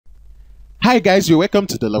Hi guys, you're welcome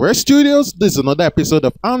to Delaroy Studios. This is another episode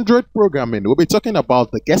of Android programming. We'll be talking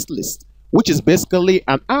about the guest list, which is basically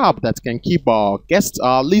an app that can keep our guest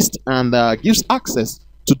list and gives access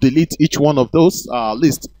to delete each one of those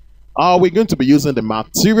lists. We're going to be using the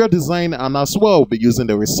material design, and as well we'll be using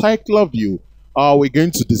the recycler view. We're going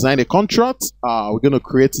to design a contract. We're going to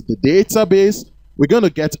create the database. We're going to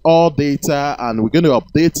get all data, and we're going to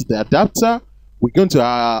update the adapter. We're going to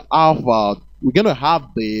have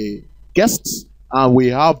the guests, and we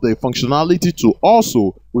have the functionality to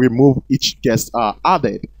also remove each guest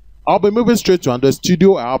added. I'll be moving straight to Android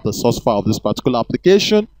Studio. I have the source file of this particular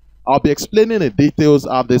application. I'll be explaining the details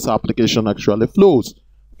how this application actually flows.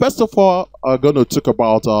 First of all, I'm going to talk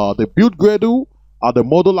about the build Gradle, the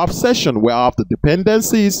model app session where I have the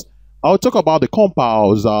dependencies. I'll talk about the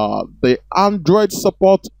compiles, the Android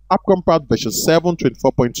support app compiled version 7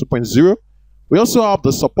 24.2.0. We also have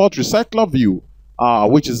the support recycler view,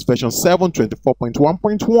 which is version 7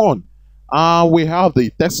 24.1.1. We have the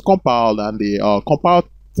text compile and the compiled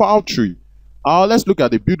file tree. Let's look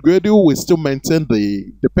at the build Gradle. We still maintain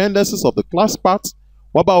the dependencies of the class path.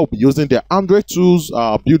 What about we'll be using the Android tools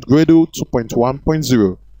build Gradle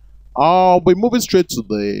 2.1.0. I'll be moving straight to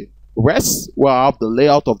the rest where I have the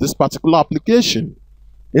layout of this particular application.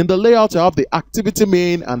 In the layout, I have the activity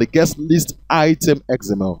main and the guest list item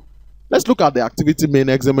XML. Let's look at the activity main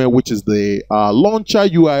XML, which is the launcher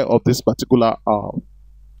UI of this particular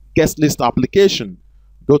guest list application.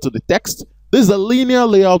 Go to the text. This is a linear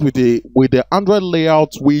layout with the Android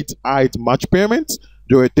layout with height match parent.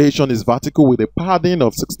 The rotation is vertical with a padding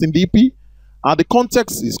of 16 dp. And the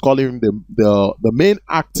context is calling the main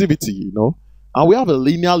activity, And we have a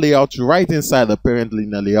linear layout right inside the parent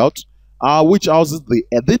linear layout, which houses the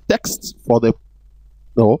edit text for the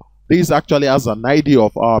this actually has an ID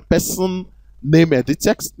of our person name edit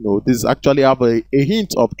text. This actually have a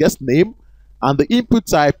hint of guest name, and the input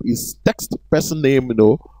type is text person name,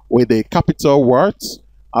 with the capital words.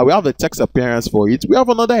 We have the text appearance for it. We have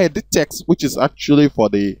another edit text, which is actually for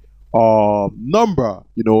the number.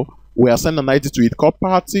 We assign an ID to it called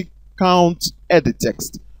party count edit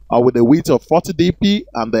text, with a width of 40 dp,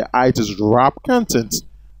 and the height is wrap content.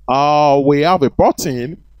 We have a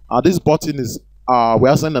button. This button is we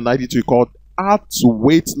assign an ID to it called add to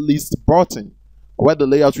wait list button, where the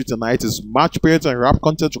layout with an height is match parent and wrap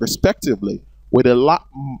content respectively, with a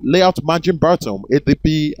layout margin bottom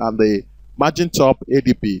ADP and the margin top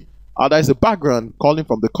ADP. There is a background calling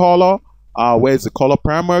from the color, where is the color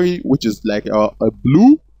primary, which is like a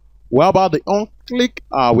blue. What about the on click?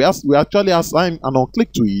 We actually assign an on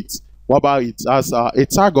click to it. What about it as a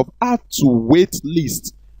tag of add to wait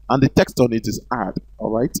list, and the text on it is add. All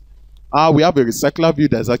right. We have a recycler view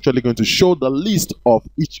that's actually going to show the list of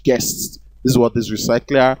each guest. This is what this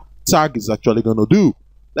recycler tag is actually going to do.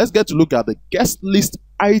 Let's get to look at the guest list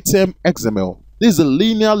item XML. This is a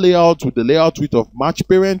linear layout with the layout width of match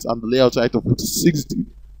parent and the layout height of 56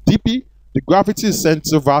 dp. The gravity is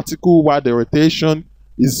center vertical while the rotation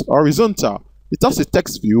is horizontal. It has a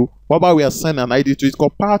text view, whereby we assign an ID to it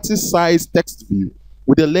called party size text view,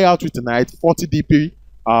 with the layout width and height 40 dp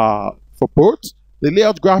for both. The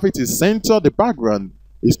layout graphic is center. The background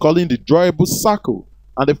is calling the drawable circle,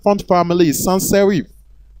 and the font family is sans serif.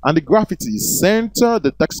 And the graffiti is center.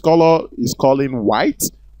 The text color is calling white,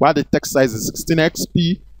 while the text size is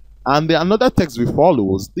 16xp. And another text view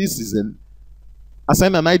follows. This is an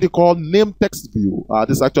assign an ID called name text view.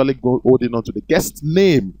 This is actually holding on to the guest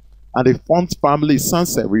name, and the font family is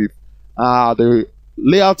sans serif. The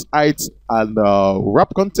layout height and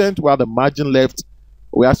wrap content, while the margin left,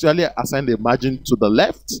 we actually assign the margin to the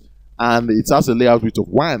left, and it has a layout width of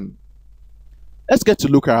 1. Let's get to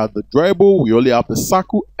look at the drawable. We only have the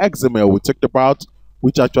circle XML we talked about,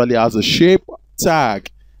 which actually has a shape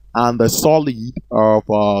tag and the solid of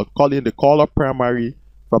calling the color primary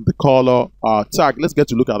from the color tag. Let's get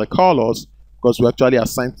to look at the colors, because we actually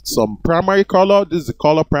assigned some primary color. This is the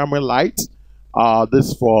color primary light.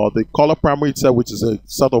 This for the color primary itself, which is a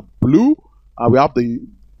sort of blue. We have the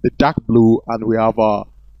dark blue, and we have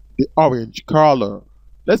the orange color.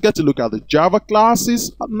 Let's get to look at the Java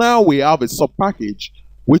classes. Now we have a subpackage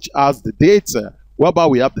which has the data, whereby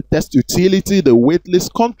we have the test utility, the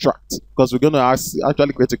waitlist contract, because we're going to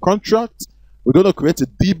actually create a contract. We're going to create a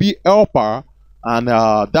DB helper, and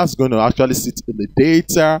that's going to actually sit in the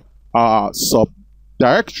data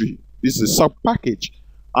subdirectory. This is a subpackage,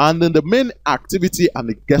 and then the main activity and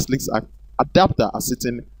the guest list adapter are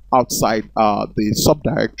sitting outside the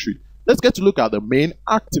subdirectory. Let's get to look at the main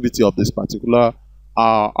activity of this particular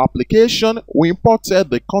application. We imported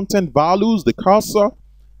the content values, the cursor,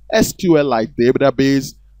 SQLite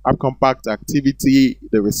database, app compact activity,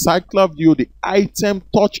 the recycler view, the item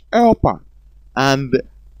touch helper, and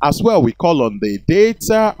as well we call on the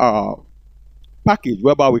data package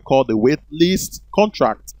whereby we call the waitlist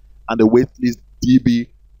contract and the waitlist DB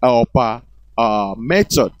helper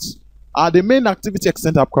methods. The main activity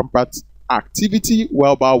extend app compact activity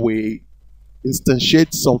whereby we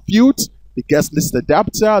instantiate some fields, the guest list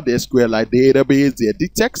adapter, the SQLite database, the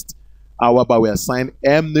edit text, whereby we assign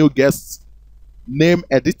mnew guest name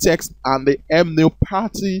edit text and the mnew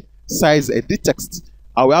party size edit text.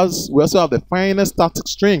 We also have the final static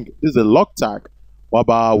string. This is a log tag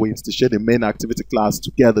whereby we instantiate the main activity class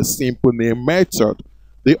to get the simple name method.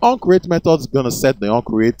 The onCreate method is going to set the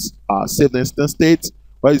onCreate save the instance state,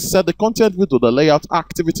 where you set the content view to the layout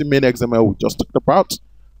activity main XML we just talked about.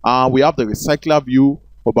 We have the recycler view,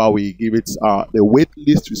 whereby we give it the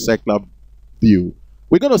waitlist recycler view.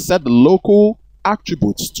 We're going to set the local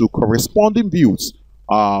attributes to corresponding views,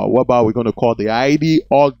 whereby we're going to call the ID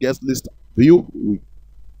all guest list view. We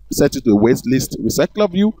set it to the waitlist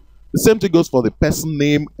recycler view. The same thing goes for the person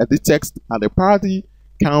name edit text and the party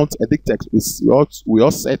count edit text. We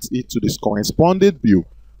all set it to this corresponding view.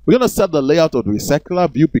 We're going to set the layout of the recycler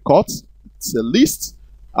view because it's a list.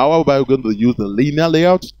 However, we're going to use the linear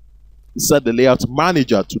layout. Set the layout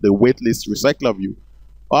manager to the waitlist recycler view.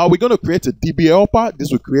 We're going to create a DB helper. This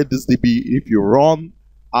will create this DB if you run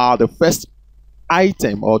the first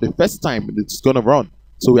item or the first time it's going to run.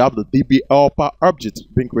 So we have the DB helper object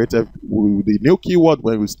being created with the new keyword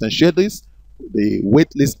when we instantiate this, the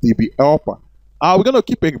waitlist DB helper. We're going to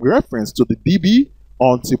keep a reference to the DB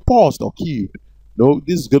until paused or keyed.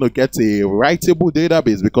 This is going to get a writable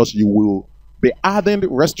database because you will be adding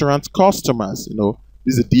restaurant customers.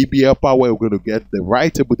 This is a DB helper where we're going to get the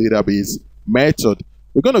writable database method.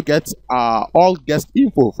 We're going to get all guest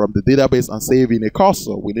info from the database and save in a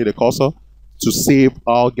cursor. We need a cursor to save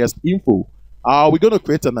all guest info. We're going to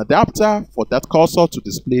create an adapter for that cursor to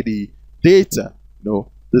display the data.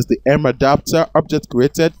 This is the adapter object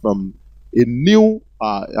created from a new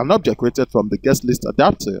an object created from the guest list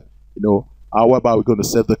adapter. Whereby we're going to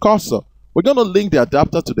set the cursor. We're going to link the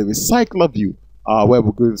adapter to the recycler view, where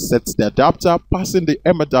we're going to set the adapter, passing the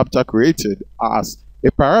adapter created as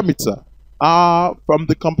a parameter. From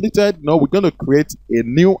the completed, we're going to create a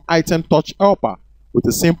new item touch helper with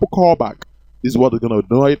a simple callback. This is what we're going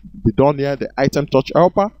to be done here, the item touch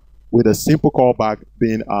helper with a simple callback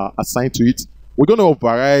being assigned to it. We're going to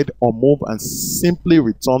override or move and simply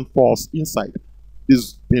return false inside. This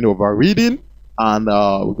is being overridden, and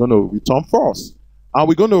we're going to return false. And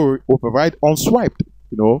we're going to override unswiped,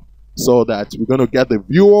 so that we're going to get the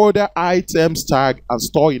view order items tag and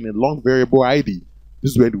store in a long variable ID.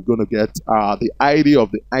 This is where we're going to get the ID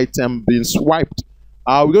of the item being swiped.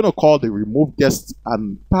 We're going to call the remove guest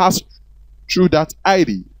and pass through that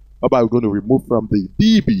ID, whereby we're going to remove from the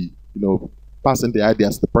DB, passing the ID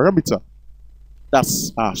as the parameter.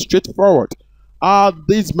 That's straightforward.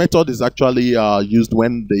 This method is actually used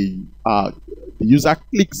when the user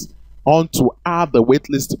clicks on to add the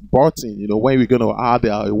waitlist button. When we're going to add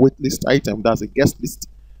a waitlist item, that's a guest list,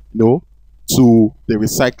 to the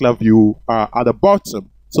recycler view at the bottom.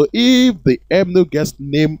 So if the mnew guest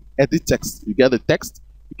name edit text, you get the text,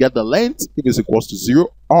 you get the length if it's equals to 0,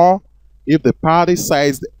 or if the party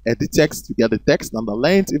size edit text, you get the text and the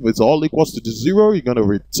length. If it's all equals to 0, you're going to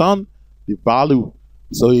return the value.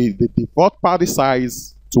 So the default party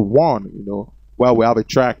size to 1, where we have a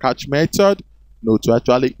try and catch method, to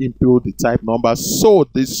actually input the type number. So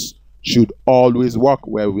this should always work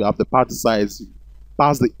where we have the party size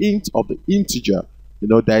pass the int of the integer.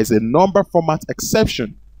 There is a number format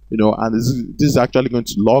exception, and this is actually going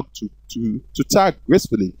to log to tag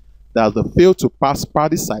gracefully that the fail to pass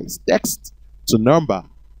party size text to number,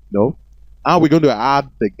 and we're going to add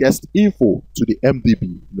the guest info to the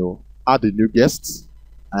MDB, add the new guests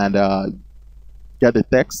and get the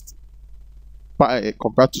text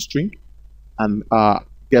convert to string and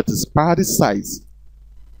get its party size.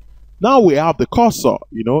 Now we have the cursor.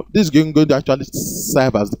 This is going to actually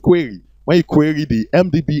serve as the query. When you query the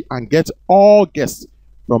MDB and get all guests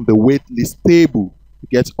from the waitlist table, you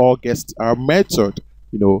get all guests method,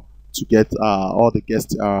 to get all the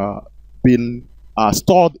guests being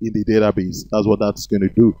stored in the database. That's what that's going to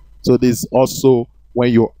do. So this also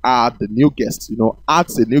when you add the new guest,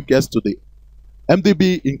 adds a new guest to the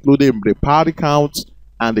MDB, including the party count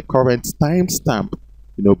and the current timestamp.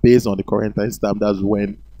 Based on the current timestamp, that's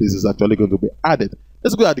when this is actually going to be added.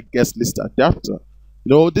 Let's go at the guest list adapter.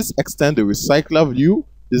 This extend the recycler view.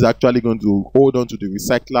 This is actually going to hold on to the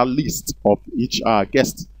recycler list of each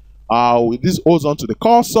guest. This holds on to the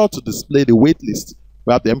cursor to display the waitlist.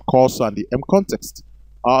 We have the M cursor and the M context.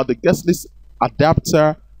 the guest list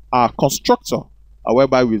adapter constructor,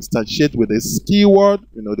 whereby we instantiate with this keyword,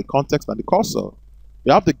 the context and the cursor.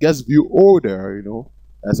 We have the guest view order,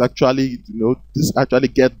 that's actually, this actually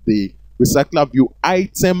get the recycler view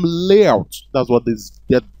item layout. That's what this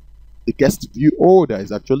get the guest view order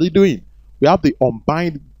is actually doing. We have the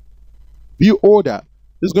unbind view order.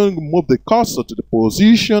 This is going to move the cursor to the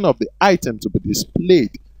position of the item to be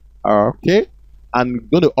displayed. Okay, and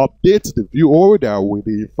going to update the view order with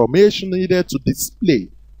the information needed to display.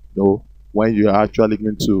 When you're actually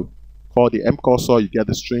going to call the M cursor, you get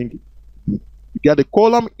the string, you get the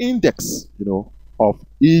column index, of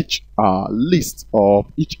each list of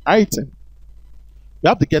each item. We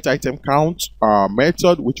have the get item count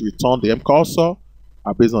method, which return the M cursor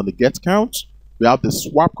based on the get count. We have the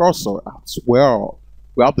swap cursor as well.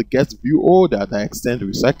 We have the get view order that extends the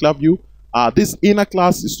recycler view. This inner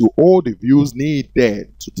class is to all the views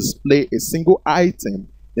needed to display a single item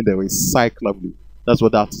in the recycler view. That's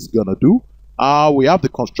what that is gonna do. We have the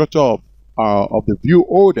constructor of the view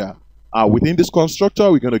order. Within this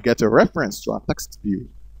constructor, we're gonna get a reference to our text view.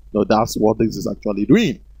 So that's what this is actually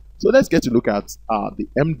doing. So let's get to look at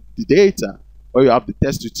the data, where you have the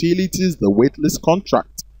test utilities, the waitlist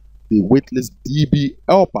contract, the waitlist DB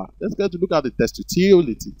helper. Let's get to look at the test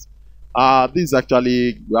utilities. This is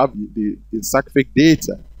actually, we have the insert fake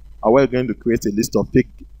data. We're going to create a list of fake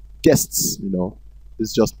guests.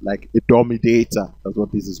 It's just like a dummy data. That's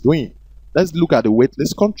what this is doing. Let's look at the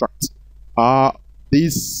waitlist contract.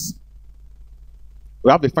 We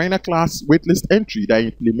have the final class waitlist entry that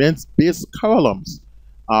implements base columns.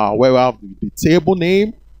 Where we have the table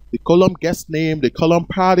name, the column guest name, the column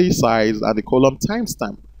party size, and the column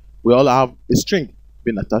timestamp. We all have a string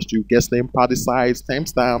being attached to guest name, party size,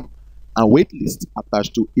 timestamp, and waitlist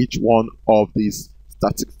attached to each one of these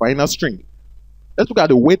static final string. Let's look at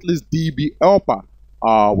the waitlist DB helper.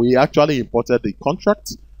 We actually imported the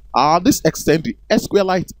contract. This extends the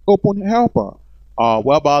SQLite open helper.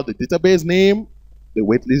 Whereby the database name, the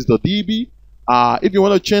waitlist.db. If you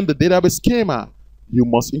want to change the database schema, you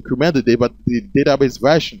must increment the database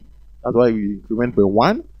version. That's why we increment by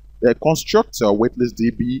 1. The constructor waitlist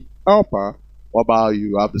DB helper, whereby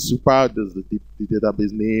you have the super, there's the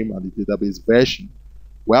database name and the database version.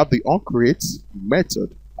 We have the onCreate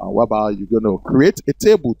method, whereby you're going to create a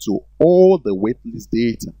table to all the waitlist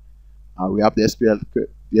data. We have the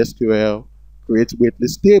SQL create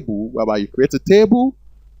waitlist table, whereby you create a table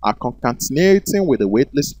concatenating with the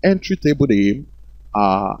waitlist entry table name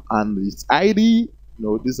and its ID.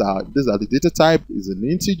 These are the data type is an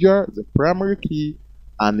integer, it's a primary key,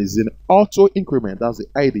 and is in auto increment. That's the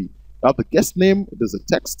ID. We have the guest name, there's a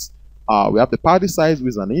text. We have the party size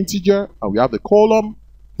with an integer, and we have the column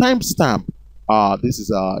timestamp. This is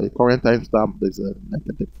a current timestamp. There's a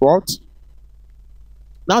default.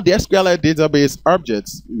 Now the SQLite database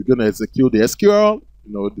objects, we're going to execute the SQL.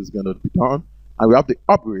 This is going to be done, and we have the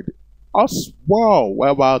upgrade as well,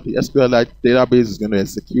 whereby the SQLite database is going to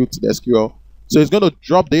execute the SQL. So it's going to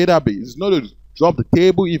drop database. It's going to drop the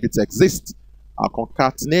table if it exists,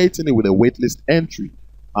 concatenating it with a waitlist entry.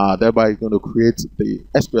 Thereby, it's going to create the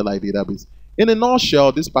SQLite database. In a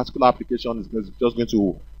nutshell, this particular application is just going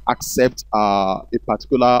to accept a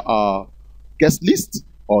particular guest list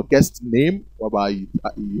or guest name, whereby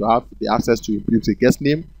you have the access to impute a guest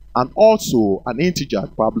name, and also an integer,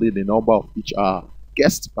 probably the number of each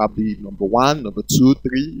guest, probably number 1, number 2,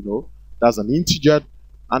 3. That's an integer.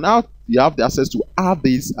 And now you have the access to add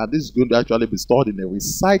this, and this is going to actually be stored in a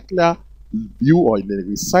recycler view or in a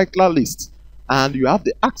recycler list. And you have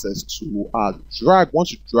the access to drag.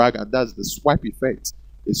 Once you drag, and that's the swipe effect.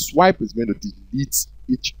 A swipe is going to delete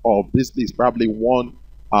each of these lists. Probably one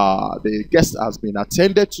the guest has been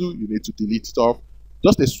attended to, you need to delete it off.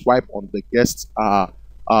 Just a swipe on the guest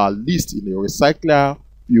list in a recycler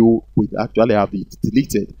view will actually have it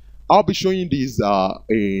deleted. I'll be showing this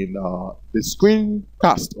in the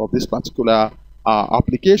screencast of this particular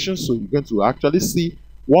application, so you're going to actually see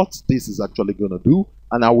what this is actually going to do.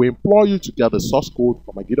 And I will implore you to get the source code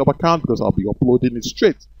from my GitHub account, because I'll be uploading it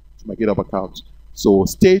straight to my GitHub account. So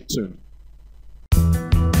stay tuned.